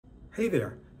Hey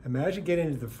there, imagine getting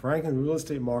into the Franklin real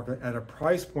estate market at a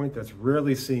price point that's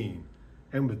rarely seen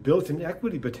and with built-in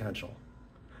equity potential.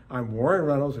 I'm Warren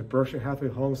Reynolds with Berkshire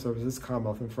Hathaway HomeServices,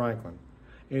 Commonwealth in Franklin.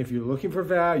 And if you're looking for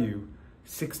value,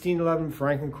 1611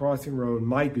 Franklin Crossing Road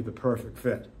might be the perfect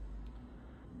fit.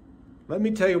 Let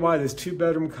me tell you why this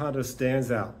two-bedroom condo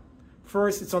stands out.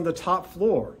 First, it's on the top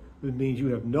floor, which means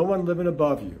you have no one living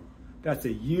above you. That's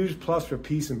a huge plus for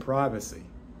peace and privacy.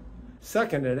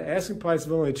 Second, at an asking price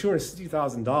of only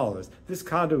 $260,000, this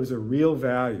condo is a real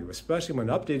value, especially when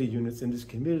updated units in this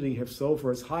community have sold for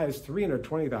as high as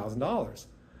 $320,000.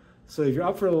 So if you're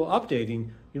up for a little updating,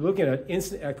 you're looking at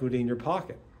instant equity in your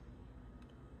pocket.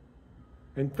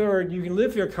 And third, you can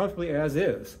live here comfortably as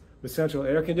is, with central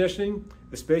air conditioning,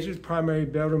 a spacious primary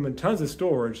bedroom, and tons of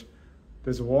storage.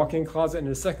 There's a walk-in closet and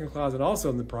a second closet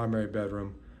also in the primary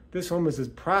bedroom. This home is as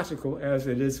practical as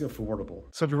it is affordable.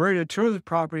 So if you're ready to tour the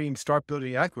property and start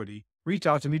building equity, reach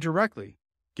out to me directly.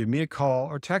 Give me a call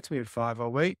or text me at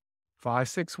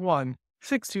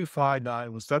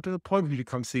 508-561-6259. We'll set up an appointment for you to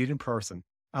come see it in person.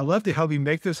 I'd love to help you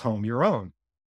make this home your own.